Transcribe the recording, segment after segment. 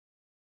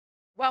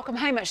Welcome,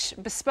 Hamish.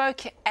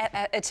 Bespoke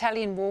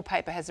Italian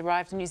wallpaper has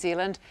arrived in New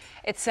Zealand.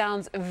 It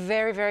sounds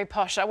very, very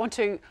posh. I want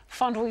to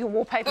fondle your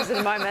wallpapers in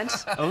a moment.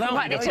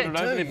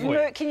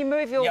 Can you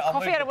move your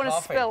coffee? I don't want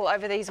to spill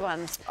over these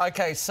ones.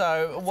 OK,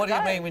 so what do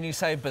you mean when you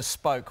say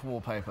bespoke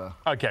wallpaper?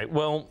 OK,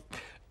 well,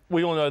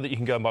 we all know that you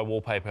can go and buy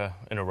wallpaper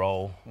in a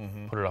roll,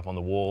 put it up on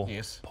the wall.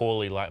 Yes.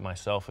 Poorly, like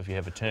myself, if you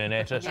have a turn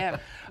at it. Yeah.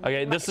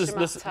 OK, this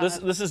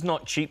is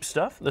not cheap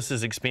stuff. This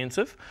is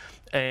expensive,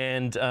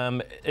 and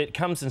it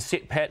comes in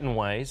set pattern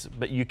ways,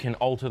 but you can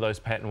alter those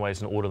pattern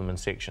ways and order them in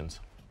sections.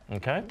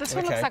 Okay. This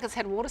one looks like it's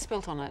had water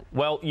spilt on it.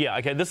 Well, yeah.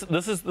 Okay. This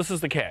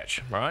is the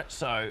catch, right?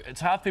 So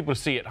it's hard for people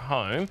to see at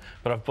home,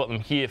 but I've put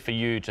them here for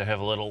you to have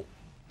a little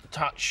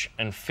touch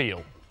and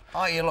feel.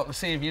 Oh, yeah, look,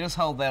 see, if you just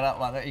hold that up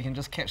like that, you can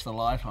just catch the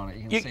light on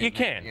it. You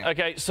can. Yeah.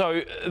 OK,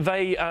 so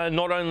they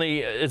not only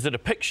is it a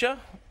picture,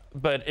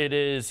 but it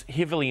is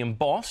heavily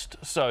embossed.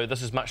 So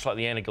this is much like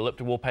the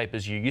anaglyptic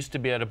wallpapers you used to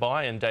be able to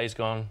buy in days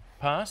gone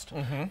past.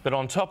 But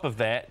on top of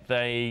that,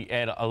 they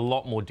add a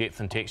lot more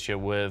depth and texture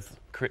with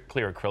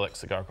clear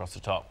acrylics that go across the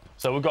top.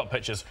 So we've got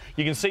pictures.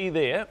 You can see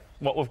there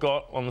what we've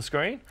got on the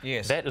screen.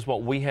 Yes. That is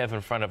what we have in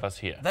front of us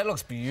here. That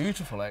looks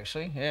beautiful,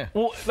 actually, yeah.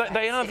 Well,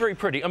 they are very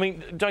pretty. I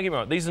mean, don't get me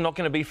wrong, these are not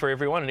going to be for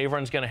everyone, and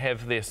everyone's going to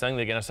have their thing.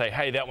 They're going to say,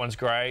 hey, that one's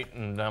great,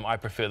 and I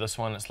prefer this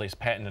one, it's less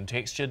patterned and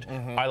textured.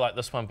 I like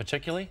this one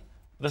particularly.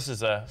 This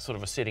is a sort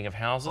of a setting of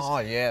houses. Oh,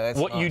 yeah, that's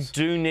What nice. you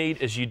do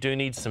need is you do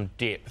need some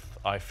depth,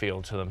 I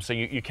feel, to them. So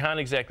you can't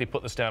exactly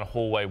put this down a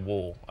hallway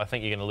wall. I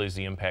think you're going to lose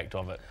the impact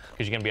of it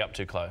because you're going to be up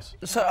too close.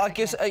 So I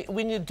guess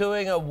when you're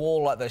doing a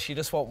wall like this, you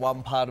just want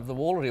one part of the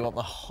wall, or do you want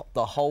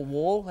the whole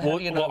wall? How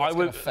do you know what's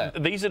going to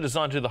fit? These are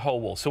designed to do the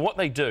whole wall. So what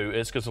they do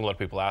is, because a lot of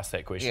people ask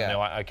that question, they're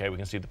like, OK, we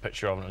can see the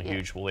picture of it on a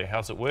huge wall there.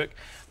 How's it work?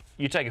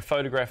 You take a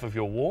photograph of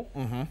your wall.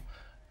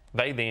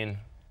 They then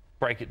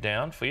break it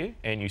down for you,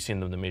 and you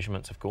send them the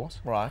measurements, of course.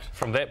 Right.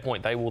 From that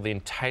point, they will then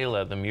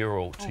tailor the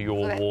mural to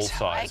your wall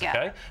size.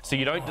 Okay. So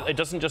you don't. It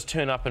doesn't just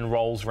turn up and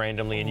rolls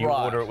randomly, and you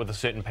order it with a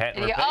certain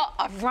pattern. Oh,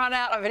 I've run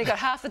out. I've only got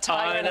half the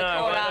tiger in the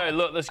corner. I know.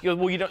 Look,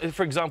 well, you don't.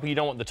 For example, you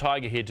don't want the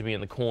tiger head to be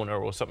in the corner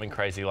or something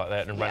crazy like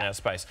that and run out of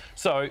space.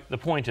 So the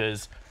point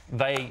is,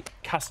 they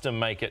custom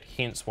make it.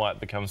 Hence why it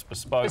becomes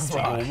bespoke to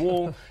your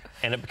wall,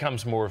 and it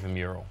becomes more of a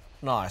mural.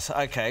 Nice.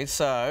 OK,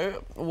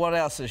 so what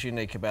else is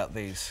unique about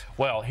these?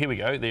 Well, here we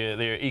go.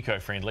 They're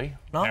eco-friendly,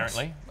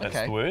 apparently.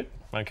 That's the word.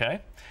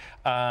 OK.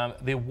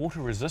 They're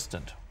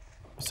water-resistant.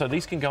 So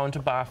these can go into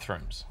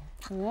bathrooms.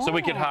 Whoa. So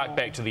we could hark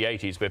back to the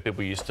 80s where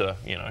people used to,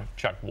 you know,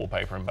 chuck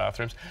wallpaper in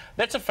bathrooms.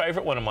 That's a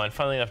favourite one of mine.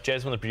 Funnily enough,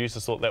 Jasmine, the producer,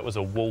 thought that was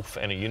a wolf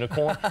and a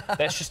unicorn.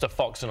 That's just a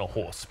fox and a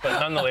horse. But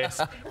nonetheless,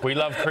 we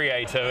love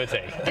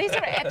creativity. These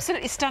are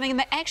absolutely stunning, and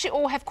they actually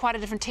all have quite a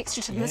different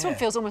texture to them. This one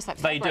feels almost like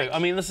fabric. They do. I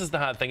mean, this is the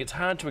hard thing. It's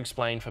hard to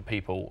explain for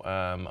people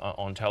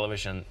on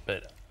televiation,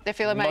 but they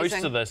feel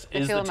amazing. Most of this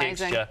is the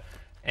texture.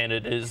 And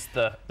it is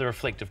the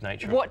reflective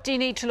nature. What do you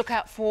need to look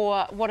out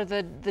for? What are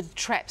the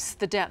traps,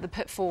 the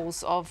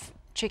pitfalls of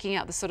checking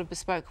out the sort of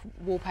bespoke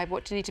wallpaper?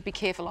 What do you need to be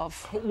careful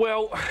of?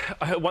 Well,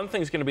 one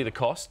thing is going to be the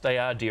cost. They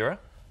are dearer,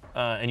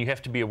 and you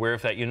have to be aware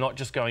of that. You're not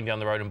just going down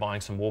the road and buying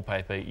some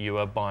wallpaper. You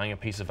are buying a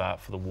piece of art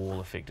for the wall,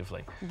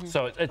 effectively.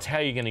 So it's how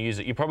you're going to use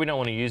it. You probably don't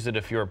want to use it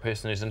if you're a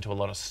person who's into a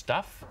lot of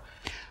stuff,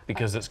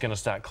 because it's going to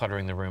start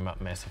cluttering the room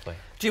up massively.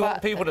 Do you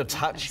want people to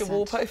touch your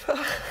wallpaper?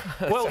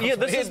 Well, yeah,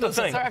 this is the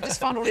thing. Sorry, I've just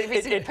fondled every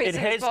single piece It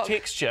has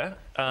texture,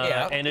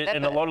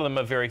 and a lot of them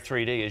are very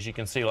 3D, as you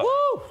can see. Like,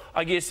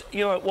 I guess,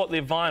 you know what,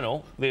 they're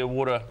vinyl, they're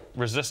water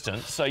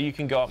resistant, so you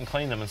can go up and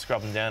clean them and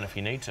scrub them down if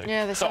you need to.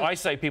 Yeah, so I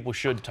say people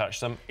should touch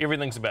them.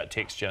 Everything's about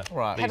texture.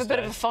 Right. Have a bit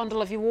of a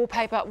fondle of your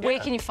wallpaper. Where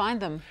can you find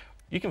them?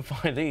 You can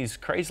find these,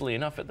 crazily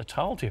enough, at the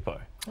tile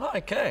depot. Oh,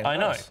 OK, I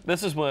know.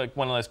 This is one of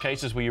those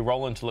cases where you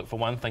roll in to look for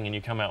one thing and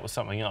you come out with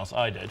something else.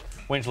 I did.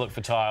 Went to look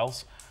for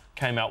tiles,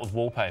 came out with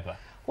wallpaper.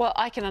 Well,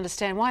 I can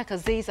understand why,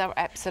 because these are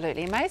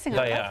absolutely amazing.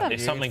 They are. They're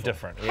something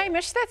different.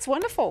 Hamish, that's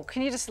wonderful.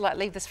 Can you just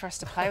leave this for us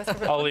to play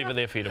with? I'll leave it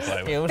there for you to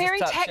play with. Yeah, very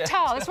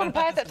tactile. I just want to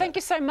play with it. Thank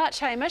you so much,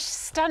 Hamish.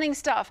 Stunning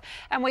stuff.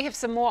 And we have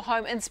some more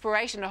home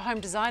inspiration or home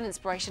design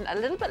inspiration a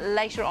little bit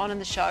later on in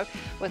the show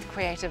with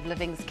Creative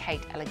Living's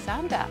Kate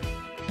Alexander.